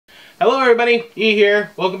Hello everybody, E here.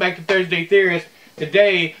 Welcome back to Thursday Theorist.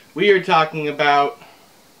 Today we are talking about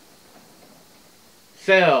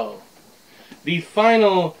Cell, the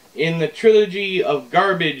final in the trilogy of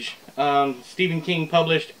garbage Stephen King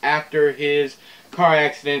published after his car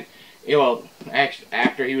accident. Well,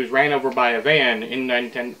 after he was ran over by a van in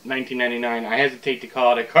 1999. I hesitate to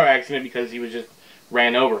call it a car accident because he was just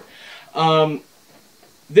ran over.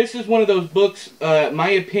 This is one of those books, my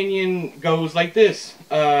opinion goes like this.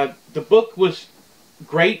 The book was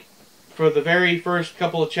great for the very first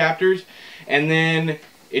couple of chapters, and then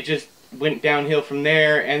it just went downhill from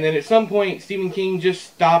there, and then at some point Stephen King just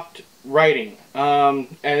stopped writing. I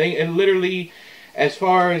think it literally, as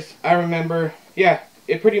far as I remember, yeah,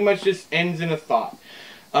 it pretty much just ends in a thought.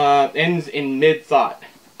 Ends in mid-thought.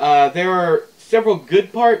 There are several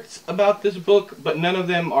good parts about this book, but none of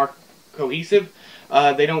them are cohesive.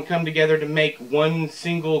 They don't come together to make one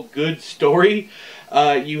single good story.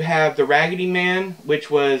 You have the Raggedy Man, which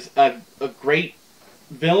was a great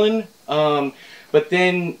villain, but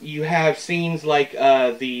then you have scenes like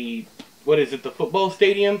the football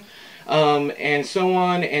stadium, and so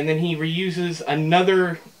on, and then he reuses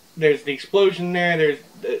another, there's the explosion there,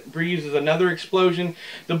 reuses another explosion.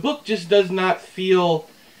 The book just does not feel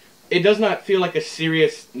like a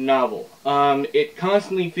serious novel. It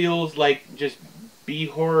constantly feels like just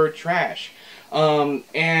B-horror trash.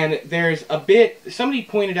 And there's a bit, somebody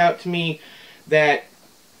pointed out to me that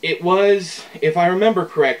it was, if I remember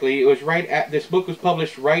correctly, it was this book was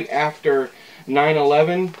published right after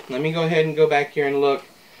 9/11. Let me go ahead and go back here and look.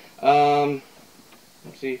 Let's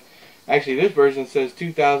see. Actually, this version says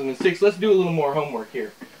 2006. Let's do a little more homework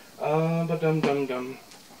here.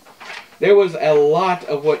 There was a lot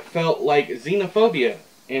of what felt like xenophobia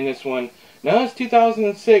in this one. No, it's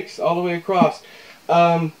 2006 all the way across.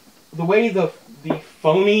 The way the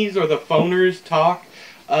phonies or the phoners talk,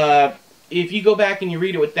 if you go back and you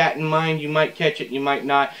read it with that in mind, you might catch it, you might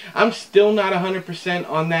not. I'm still not 100%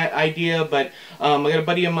 on that idea, but I got a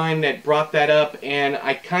buddy of mine that brought that up, and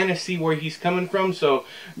I kind of see where he's coming from. So,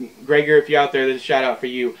 Gregor, if you're out there, this is a shout out for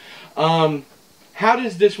you. How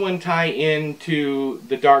does this one tie into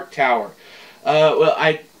the Dark Tower?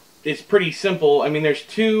 It's pretty simple. I mean, there's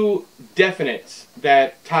two definites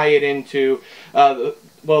that tie it into,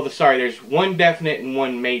 there's one definite and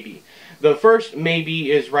one maybe. The first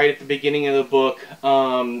maybe is right at the beginning of the book.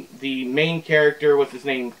 The main character, what's his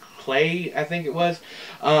name? Clay, I think it was.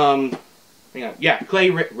 Clay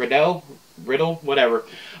Riddle, whatever.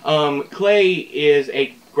 Clay is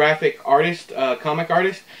a graphic artist, comic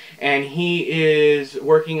artist, and he is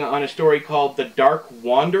working on a story called The Dark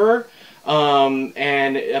Wanderer,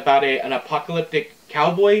 and about an apocalyptic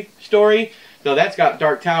cowboy story. So that's got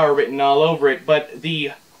Dark Tower written all over it, but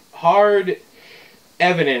the hard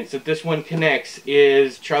evidence that this one connects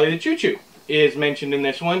is Charlie the Choo-Choo is mentioned in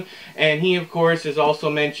this one, and he of course is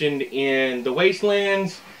also mentioned in The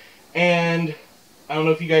Wastelands, and I don't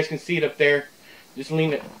know if you guys can see it up there. Just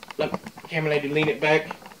lean it, let camera lady lean it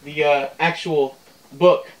back. The actual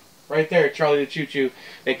book right there, Charlie the Choo-Choo,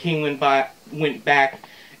 that King went back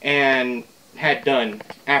and had done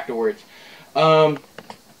afterwards.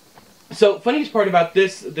 So, funniest part about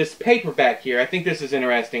this paperback here, I think this is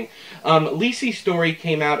interesting. Lisey's story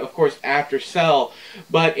came out, of course, after Cell,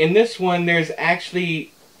 but in this one, there's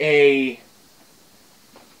actually a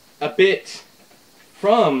bit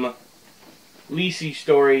from Lisey's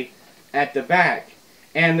story at the back.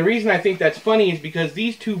 And the reason I think that's funny is because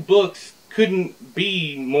these two books couldn't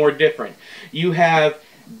be more different. You have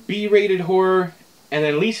B-rated horror, and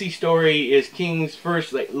then Lisey's story is King's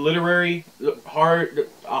first literary hard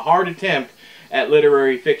attempt at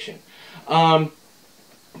literary fiction.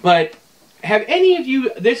 But have any of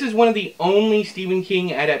you? This is one of the only Stephen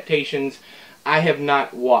King adaptations I have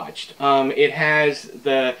not watched. It has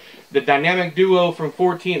the dynamic duo from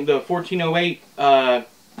the 1408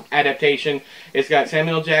 adaptation. It's got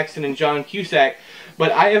Samuel Jackson and John Cusack.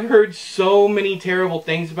 But I have heard so many terrible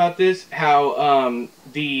things about this. How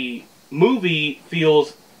the movie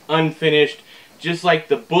feels unfinished, just like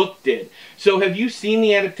the book did. So have you seen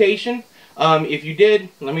the adaptation? If you did,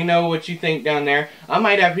 let me know what you think down there. I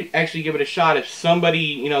might actually give it a shot if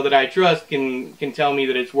somebody that I trust can tell me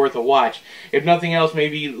that it's worth a watch. If nothing else,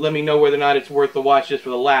 maybe let me know whether or not it's worth the watch just for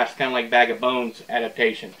the laughs, kind of like Bag of Bones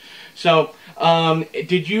adaptation. So, have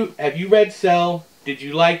you read Cell? Did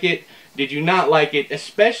you like it? Did you not like it?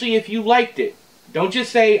 Especially if you liked it. Don't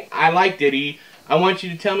just say, I liked it, E. I want you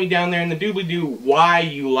to tell me down there in the doobly-doo why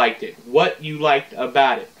you liked it. What you liked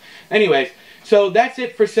about it. Anyways, so that's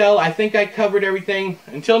it for Cell. I think I covered everything.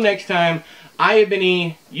 Until next time, I have been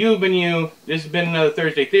E, you've been you. This has been another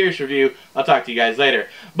Thursday Theorist review. I'll talk to you guys later.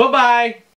 Bye-bye!